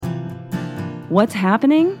What's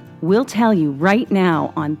happening? We'll tell you right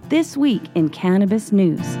now on This Week in Cannabis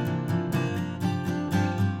News.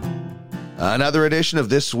 Another edition of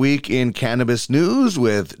This Week in Cannabis News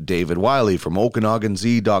with David Wylie from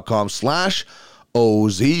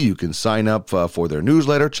OkanaganZ.com/OZ. You can sign up for their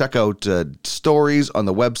newsletter, check out stories on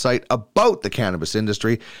the website about the cannabis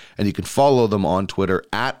industry, and you can follow them on Twitter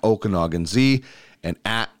at OkanaganZ and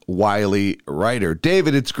at Wylie Writer.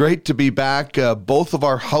 David, it's great to be back. Both of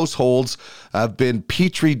our households have been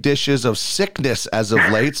petri dishes of sickness as of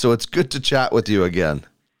late, so it's good to chat with you again.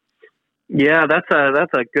 Yeah, that's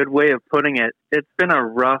a good way of putting it. It's been a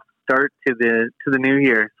rough start to the new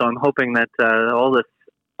year, so I'm hoping that all this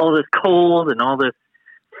cold and all this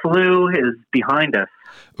flu is behind us.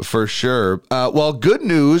 For sure. Well, good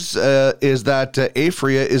news is that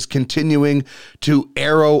Aphria is continuing to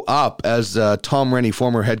arrow up, as Tom Rennie,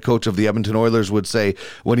 former head coach of the Edmonton Oilers, would say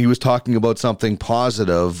when he was talking about something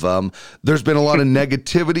positive. There's been a lot of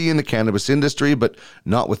negativity in the cannabis industry, but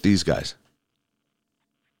not with these guys.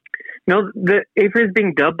 No, the Aphria is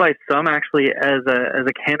being dubbed by some actually as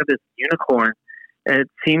a cannabis unicorn.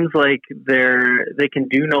 It seems like they can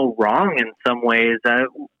do no wrong in some ways.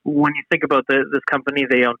 When you think about this company,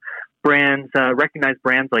 they own brands, recognized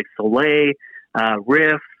brands like Soleil,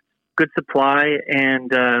 Riff, Good Supply,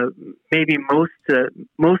 and maybe most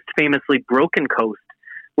famously Broken Coast,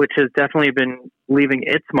 which has definitely been leaving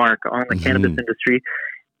its mark on the cannabis industry.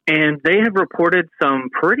 And they have reported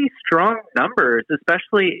some pretty strong numbers,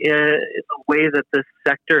 especially in the way that this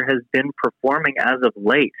sector has been performing as of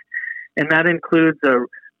late. And that includes a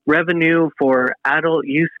revenue for adult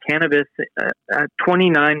use cannabis at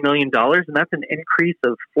 $29 million, and that's an increase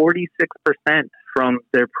of 46% from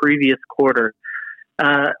their previous quarter.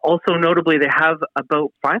 Also notably, they have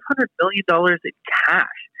about $500 million in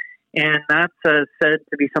cash, and that's said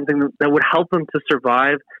to be something that would help them to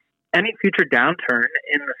survive any future downturn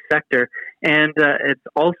in the sector. And it's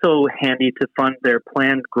also handy to fund their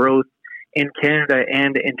planned growth in Canada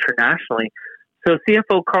and internationally. So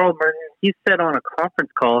CFO Carl Merton, he said on a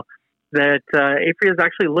conference call that Aphria is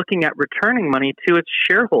actually looking at returning money to its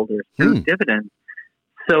shareholders through dividends.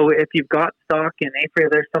 So if you've got stock in Aphria,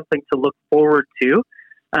 there's something to look forward to.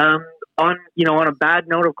 On a bad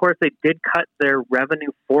note, of course, they did cut their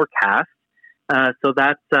revenue forecast, so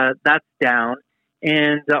that's down.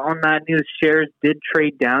 And on that news, shares did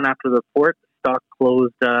trade down after the report. The stock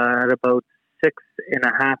closed at about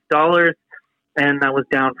 $6.50. And that was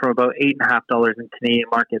down from about $8.50 in Canadian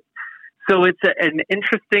markets. So it's an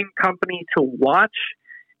interesting company to watch,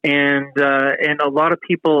 and a lot of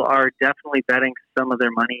people are definitely betting some of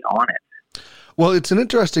their money on it. Well, it's an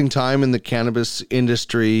interesting time in the cannabis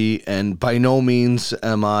industry, and by no means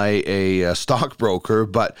am I a stockbroker,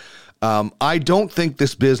 but I don't think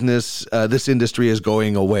this industry is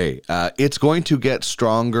going away. It's going to get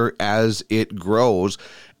stronger as it grows,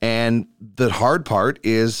 and the hard part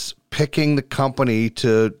is picking the company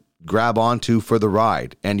to grab onto for the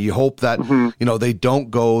ride. And you hope that, they don't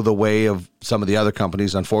go the way of some of the other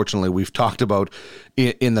companies, unfortunately, we've talked about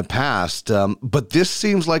in the past. But this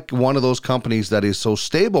seems like one of those companies that is so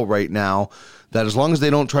stable right now that as long as they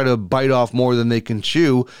don't try to bite off more than they can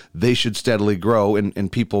chew, they should steadily grow. And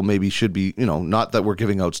people maybe should be, not that we're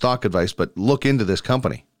giving out stock advice, but look into this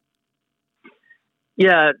company.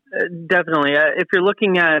 Yeah, definitely. If you're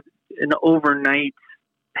looking at an overnight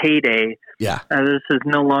payday, this is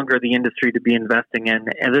no longer the industry to be investing in,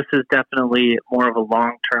 and this is definitely more of a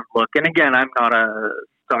long-term look. And again, I'm not a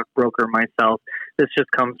stockbroker myself. This just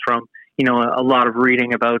comes from a lot of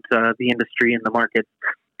reading about the industry and the market,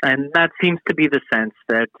 and that seems to be the sense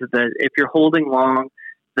that if you're holding long,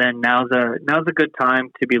 then now's a good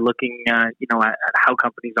time to be looking at how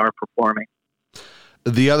companies are performing.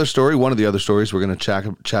 The other story, one of the other stories we're going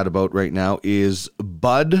to chat about right now is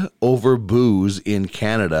bud over booze in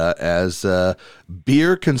Canada, as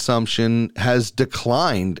beer consumption has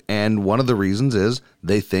declined. And one of the reasons is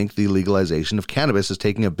they think the legalization of cannabis is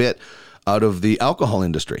taking a bit out of the alcohol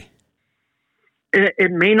industry. It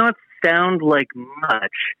may not sound like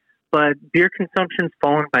much, but beer consumption's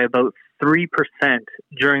fallen by about 3%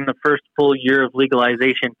 during the first full year of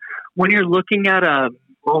legalization. When you're looking at a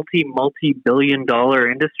multi-billion-dollar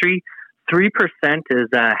industry, 3% is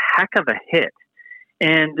a heck of a hit.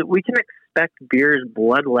 And we can expect beer's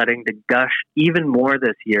bloodletting to gush even more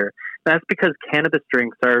this year. That's because cannabis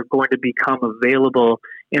drinks are going to become available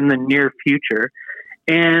in the near future.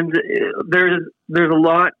 And there's a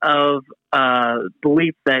lot of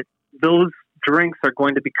belief that those drinks are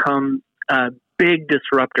going to become a big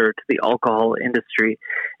disruptor to the alcohol industry.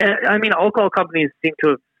 And, alcohol companies seem to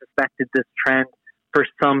have suspected this trend for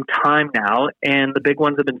some time now, and the big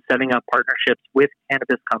ones have been setting up partnerships with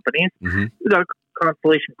cannabis companies. Mm-hmm. The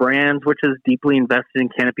Constellation Brands, which is deeply invested in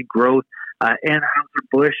canopy growth,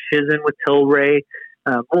 Anheuser-Busch is in with Tilray,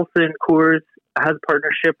 Molson Coors has a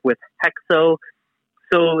partnership with Hexo.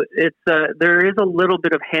 So it's there is a little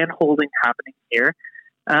bit of hand-holding happening here.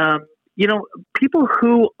 People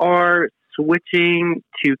who are switching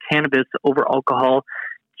to cannabis over alcohol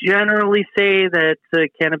generally say that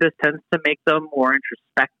cannabis tends to make them more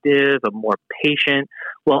introspective and more patient,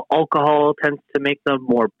 while alcohol tends to make them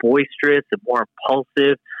more boisterous and more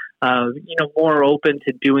impulsive, more open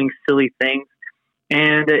to doing silly things.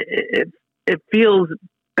 And it feels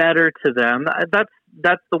better to them.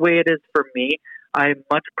 That's the way it is for me. I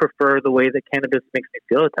much prefer the way that cannabis makes me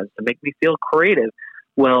feel. It tends to make me feel creative.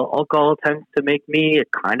 Well, alcohol tends to make me a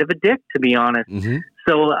kind of a dick, to be honest. Mm-hmm.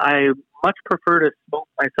 So I much prefer to smoke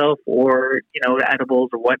myself or, edibles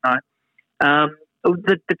or whatnot.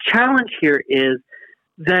 The challenge here is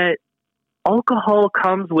that alcohol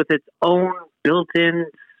comes with its own built-in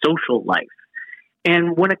social life.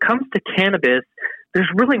 And when it comes to cannabis, there's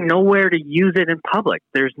really nowhere to use it in public.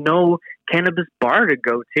 There's no cannabis bar to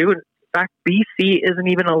go to. In fact, BC isn't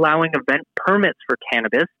even allowing event permits for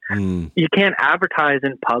cannabis. You can't advertise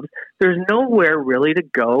in pubs. There's nowhere really to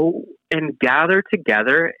go and gather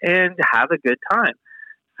together and have a good time.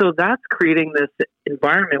 So that's creating this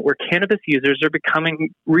environment where cannabis users are becoming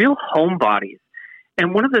real homebodies.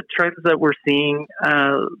 And one of the trends that we're seeing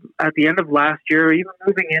at the end of last year, even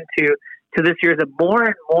moving into this year, is that more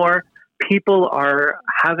and more people are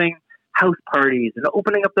having house parties and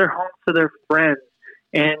opening up their homes to their friends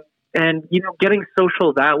and getting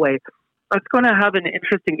social that way. That's going to have an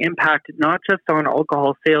interesting impact, not just on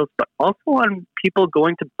alcohol sales, but also on people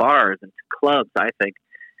going to bars and to clubs, I think.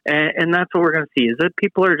 And that's what we're going to see, is that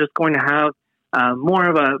people are just going to have more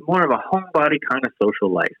of a homebody kind of social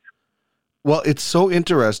life. Well, it's so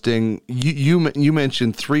interesting. You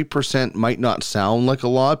mentioned 3% might not sound like a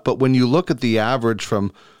lot, but when you look at the average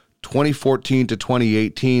from 2014 to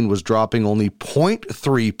 2018 was dropping only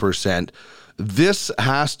 0.3%. This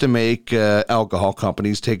has to make alcohol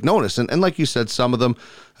companies take notice. And like you said, some of them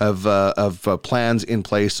have plans in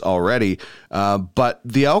place already. But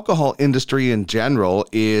the alcohol industry in general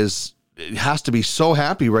has to be so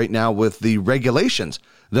happy right now with the regulations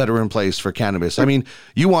that are in place for cannabis. I mean,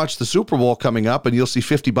 you watch the Super Bowl coming up and you'll see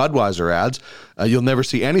 50 Budweiser ads. You'll never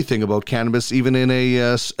see anything about cannabis, even in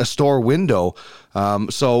a store window.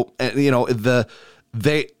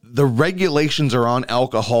 The regulations are on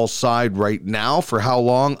alcohol's side right now. For how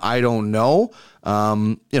long, I don't know.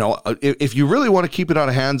 If you really want to keep it out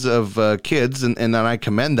of hands of kids, and then I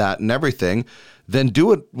commend that and everything, then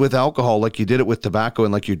do it with alcohol like you did it with tobacco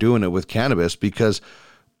and like you're doing it with cannabis, because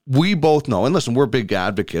we both know, and listen, we're big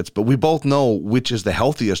advocates, but we both know which is the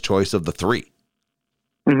healthiest choice of the three.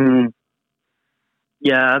 Mm-hmm.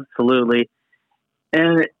 Yeah, absolutely.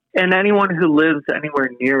 And anyone who lives anywhere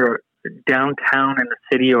near downtown in a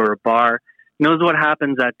city or a bar knows what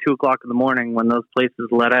happens at 2:00 in the morning when those places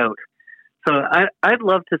let out. So I'd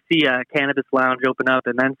love to see a cannabis lounge open up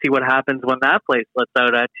and then see what happens when that place lets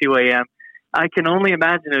out at 2 a.m. I can only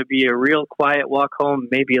imagine it would be a real quiet walk home,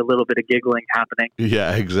 maybe a little bit of giggling happening.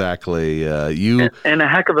 Yeah, exactly. And a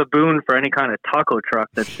heck of a boon for any kind of taco truck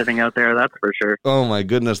that's sitting out there, that's for sure. Oh my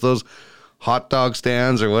goodness, those hot dog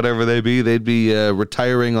stands or whatever they'd be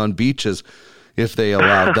retiring on beaches if they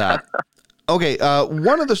allowed that. Okay,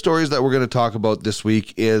 one of the stories that we're going to talk about this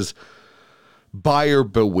week is buyer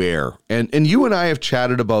beware. And you and I have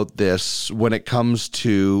chatted about this when it comes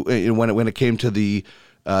to when it came to the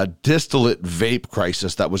distillate vape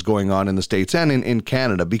crisis that was going on in the States and in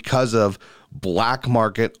Canada because of black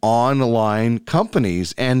market online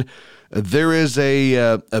companies. And there is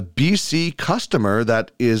a BC customer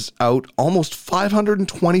that is out almost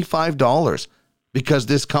 $525 because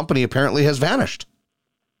this company apparently has vanished.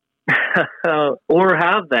 Or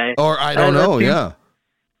have they? Or I don't know.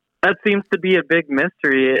 That seems to be a big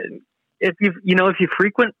mystery. If you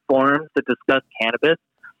frequent forums that discuss cannabis,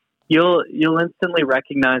 you'll instantly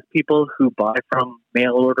recognize people who buy from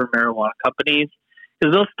mail order marijuana companies,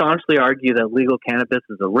 because they'll staunchly argue that legal cannabis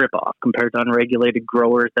is a ripoff compared to unregulated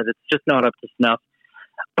growers, that it's just not up to snuff.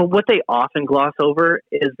 But what they often gloss over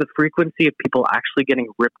is the frequency of people actually getting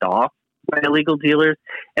ripped off by illegal dealers,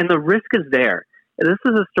 and the risk is there. And this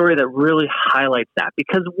is a story that really highlights that,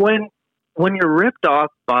 because when you're ripped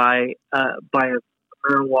off by a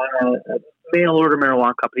mail order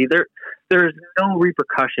marijuana company, there's no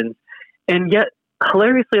repercussions. And yet,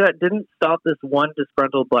 hilariously, that didn't stop this one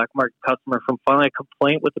disgruntled black market customer from filing a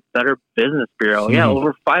complaint with the Better Business Bureau. Yeah,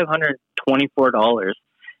 over $524.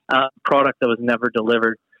 product that was never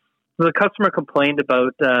delivered. So the customer complained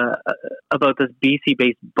about this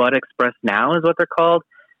BC-based Bud Express Now is what they're called,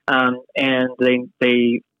 and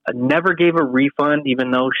they never gave a refund, even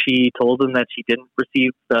though she told them that she didn't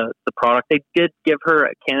receive the product. They did give her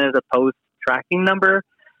a Canada Post tracking number,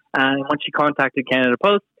 and when she contacted Canada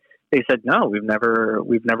Post, they said, no, we've never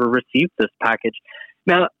received this package.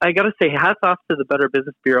 Now, I got to say, hats off to the Better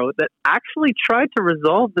Business Bureau that actually tried to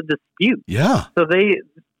resolve the dispute. Yeah. So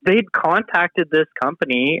they'd contacted this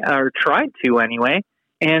company, or tried to anyway,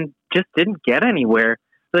 and just didn't get anywhere.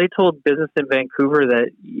 So they told business in Vancouver that,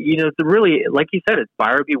 it's really, like you said, it's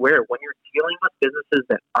buyer beware. When you're dealing with businesses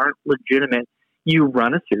that aren't legitimate, you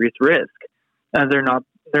run a serious risk. They're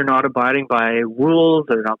not abiding by rules.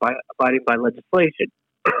 They're not abiding by legislation.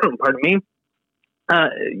 Pardon me.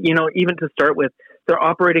 Even to start with, they're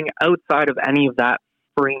operating outside of any of that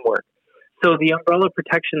framework. So the umbrella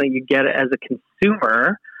protection that you get as a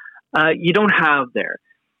consumer, you don't have there.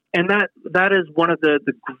 And that is one of the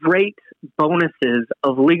great bonuses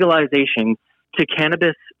of legalization to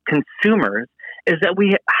cannabis consumers, is that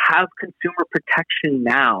we have consumer protection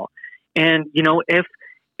now. And,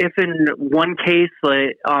 if in one case,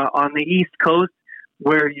 like on the East Coast,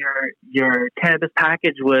 where your cannabis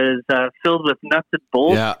package was filled with nuts and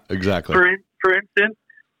bolts, yeah, exactly. For instance,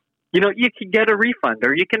 you can get a refund,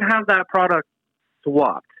 or you can have that product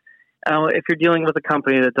swapped. If you're dealing with a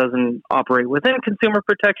company that doesn't operate within consumer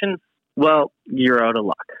protections, well, you're out of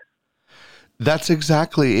luck. That's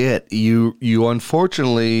exactly it. You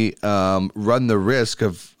unfortunately run the risk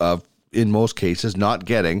of in most cases not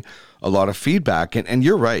getting a lot of feedback. And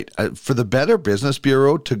you're right. For the Better Business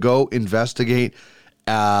Bureau to go investigate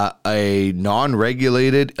a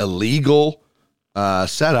non-regulated, illegal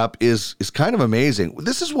setup is kind of amazing.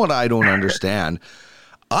 This is what I don't understand.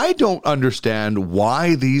 I don't understand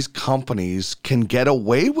why these companies can get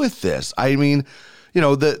away with this. I mean,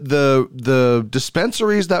 the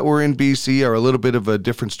dispensaries that were in BC are a little bit of a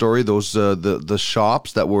different story. Those the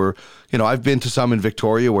shops that were, I've been to some in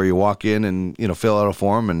Victoria where you walk in and fill out a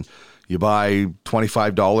form and you buy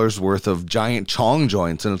 $25 worth of giant chong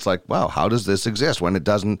joints, and it's like, wow, how does this exist when it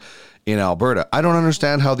doesn't in Alberta? I don't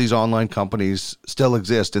understand how these online companies still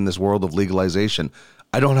exist in this world of legalization.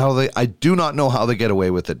 I do not know how they get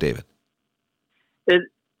away with it, David.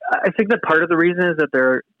 I think that part of the reason is that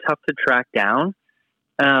they're tough to track down.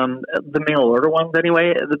 The mail order ones,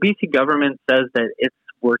 anyway. The BC government says that it's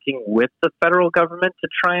working with the federal government to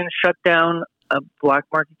try and shut down black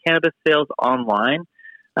market cannabis sales online.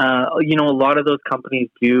 A lot of those companies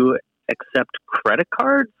do accept credit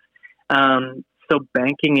cards. So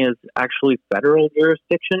banking is actually federal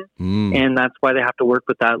jurisdiction, and that's why they have to work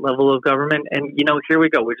with that level of government. And, here we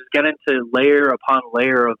go. We just get into layer upon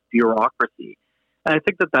layer of bureaucracy. And I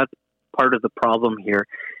think that that's part of the problem here,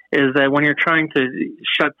 is that when you're trying to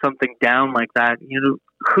shut something down like that,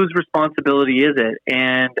 whose responsibility is it?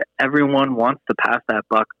 And everyone wants to pass that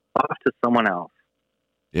buck off to someone else.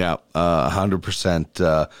 Yeah,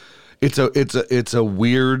 100%. It's a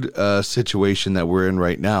weird situation that we're in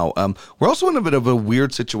right now. We're also in a bit of a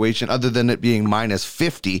weird situation, other than it being minus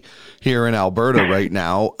 50 here in Alberta right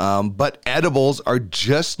now. But edibles are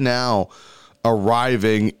just now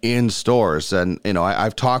arriving in stores, and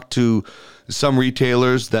I've talked to some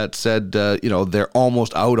retailers that said they're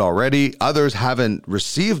almost out already. Others haven't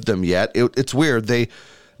received them yet. It's weird. They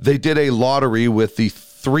did a lottery with the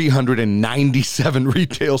 397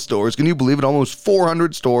 retail stores. Can you believe it? Almost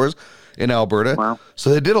 400 stores in Alberta. Wow.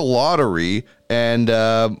 So they did a lottery, and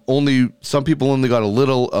some people only got a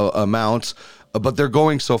little amounts, but they're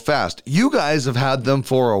going so fast. You guys have had them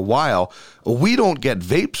for a while. We don't get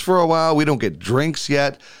vapes for a while. We don't get drinks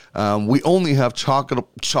yet. We only have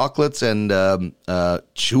chocolates and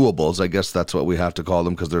chewables. I guess that's what we have to call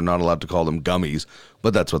them, because they're not allowed to call them gummies,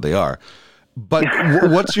 but that's what they are. But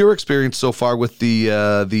what's your experience so far with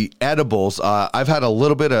the edibles? I've had a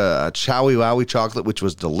little bit of Chowie Wowie chocolate, which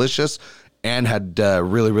was delicious and had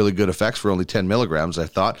really, really good effects for only 10 milligrams, I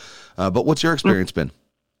thought. But what's your experience been?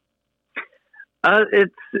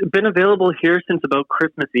 It's been available here since about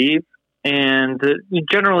Christmas Eve, and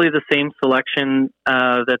generally the same selection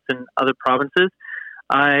that's in other provinces.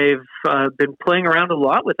 I've been playing around a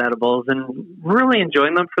lot with edibles and really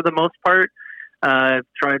enjoying them for the most part. I've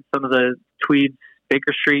tried some of the Tweed's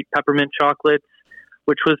Baker Street peppermint chocolates,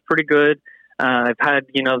 which was pretty good. I've had,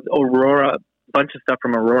 Aurora, a bunch of stuff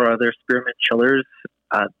from Aurora, their spearmint chillers.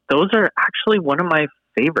 Those are actually one of my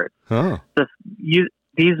favorites. Huh.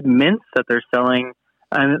 These mints that they're selling,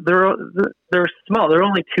 and they're small. They're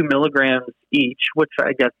only 2 milligrams each, which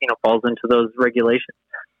I guess falls into those regulations.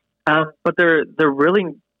 But they're really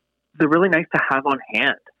nice to have on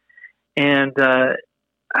hand. And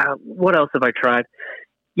what else have I tried?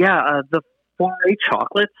 Yeah, the foray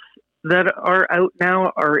chocolates that are out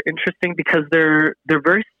now are interesting because they're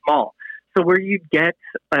very small. So where you'd get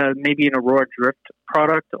maybe an Aurora Drift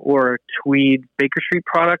product or a Tweed Baker Street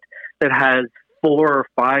product that has 4 or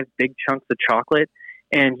 5 big chunks of chocolate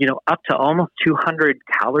and, up to almost 200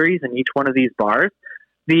 calories in each one of these bars,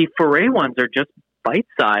 the foray ones are just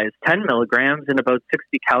bite-sized, 10 milligrams and about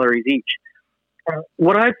 60 calories each.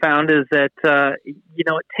 What I found is that, it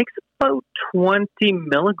takes about 20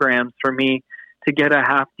 milligrams for me to get a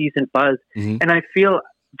half-decent buzz. Mm-hmm. And I feel,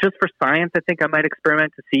 just for science, I think I might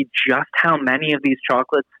experiment to see just how many of these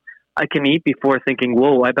chocolates I can eat before thinking,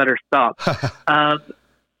 whoa, I better stop.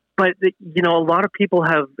 But, a lot of people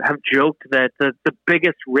have joked that the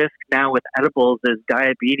biggest risk now with edibles is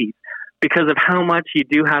diabetes because of how much you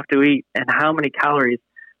do have to eat and how many calories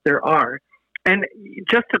there are. And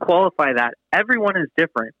just to qualify that, everyone is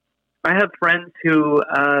different. I have friends who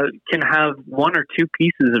can have 1 or 2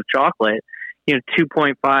 pieces of chocolate,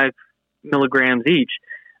 2.5 milligrams each,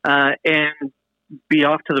 and be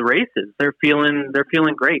off to the races. They're feeling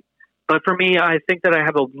great. But for me, I think that I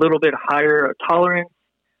have a little bit higher tolerance.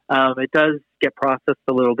 It does get processed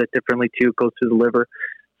a little bit differently too. It goes through the liver.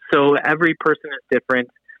 So every person is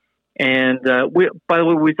different. And by the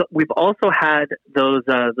way, we've also had those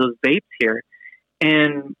vapes here,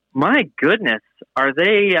 and my goodness, are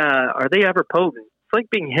they ever potent? It's like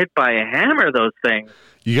being hit by a hammer. Those things.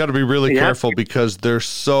 You got to be really careful because they're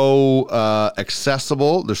so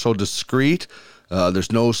accessible. They're so discreet.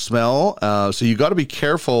 There's no smell, so you got to be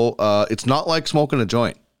careful. It's not like smoking a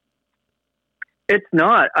joint. It's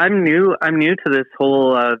not. I'm new to this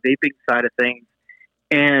whole vaping side of things.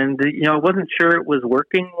 And I wasn't sure it was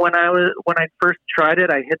working when I first tried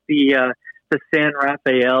it. I hit the San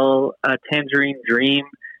Rafael Tangerine Dream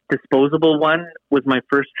disposable one was my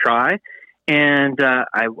first try, and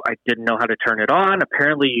I didn't know how to turn it on.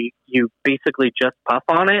 Apparently, you basically just puff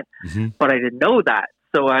on it, mm-hmm. but I didn't know that,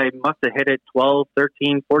 so I must have hit it 12,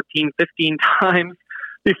 13, 14, 15 times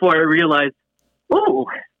before I realized, oh,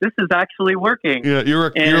 this is actually working. Yeah,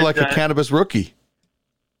 you're like a cannabis rookie.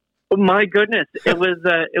 My goodness, it was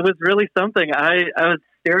really something. I was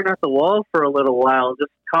staring at the wall for a little while,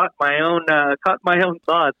 just caught my own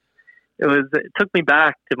thoughts. It took me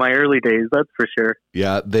back to my early days, that's for sure.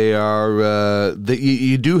 Yeah, they are.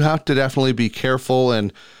 You do have to definitely be careful,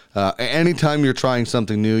 and anytime you're trying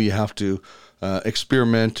something new, you have to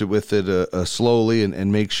experiment with it slowly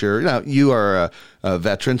and make sure. Now, you are a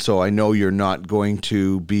veteran, so I know you're not going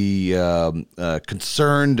to be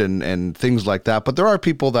concerned and things like that. But there are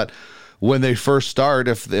people that, when they first start,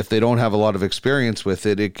 if they don't have a lot of experience with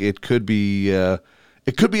it, it could be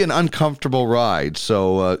an uncomfortable ride.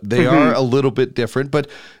 So they mm-hmm. are a little bit different, but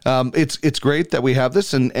it's great that we have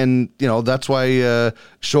this, and that's why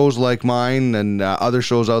shows like mine and other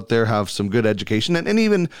shows out there have some good education, and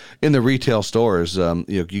even in the retail stores,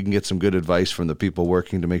 you can get some good advice from the people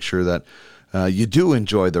working to make sure that you do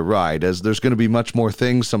enjoy the ride, as there's going to be much more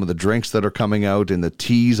things. Some of the drinks that are coming out and the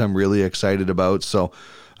teas I'm really excited about. So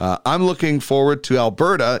I'm looking forward to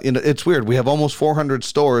Alberta. It's weird. We have almost 400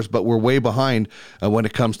 stores, but we're way behind when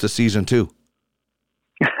it comes to season 2.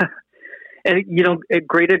 And,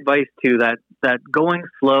 great advice too, that going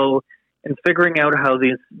slow and figuring out how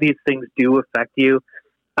these things do affect you.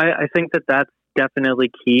 I think that's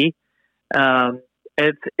definitely key.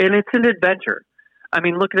 It's an adventure. I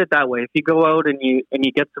mean, look at it that way. If you go out and you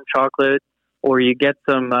get some chocolate, or you get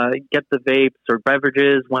get the vapes or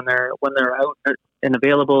beverages when they're out and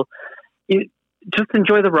available, you just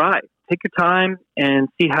enjoy the ride. Take your time and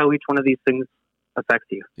see how each one of these things affects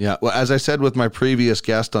you. Yeah. Well, as I said with my previous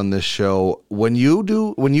guest on this show, when you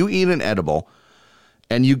eat an edible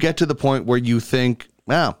and you get to the point where you think,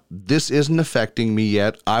 wow, this isn't affecting me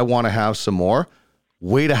yet, I want to have some more,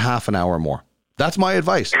 wait a half an hour more. That's my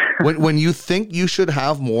advice. When you think you should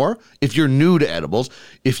have more, if you're new to edibles,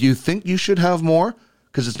 if you think you should have more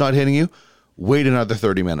because it's not hitting you, wait another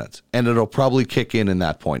 30 minutes, and it'll probably kick in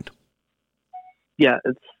that point. Yeah,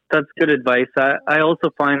 that's good advice. I also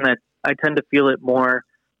find that I tend to feel it more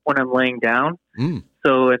when I'm laying down.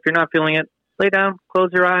 So if you're not feeling it, lay down, close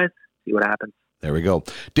your eyes, see what happens. There we go.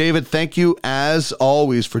 David, thank you as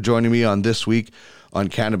always for joining me on This Week on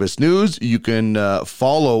Cannabis News. You can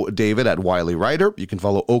follow David at Wylie Writer. You can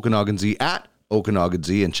follow Okanagan Z at Okanagan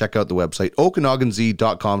Z, and check out the website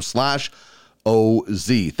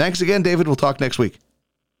okanaganz.com/OZ. Thanks again, David. We'll talk next week.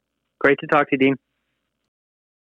 Great to talk to you, Dean.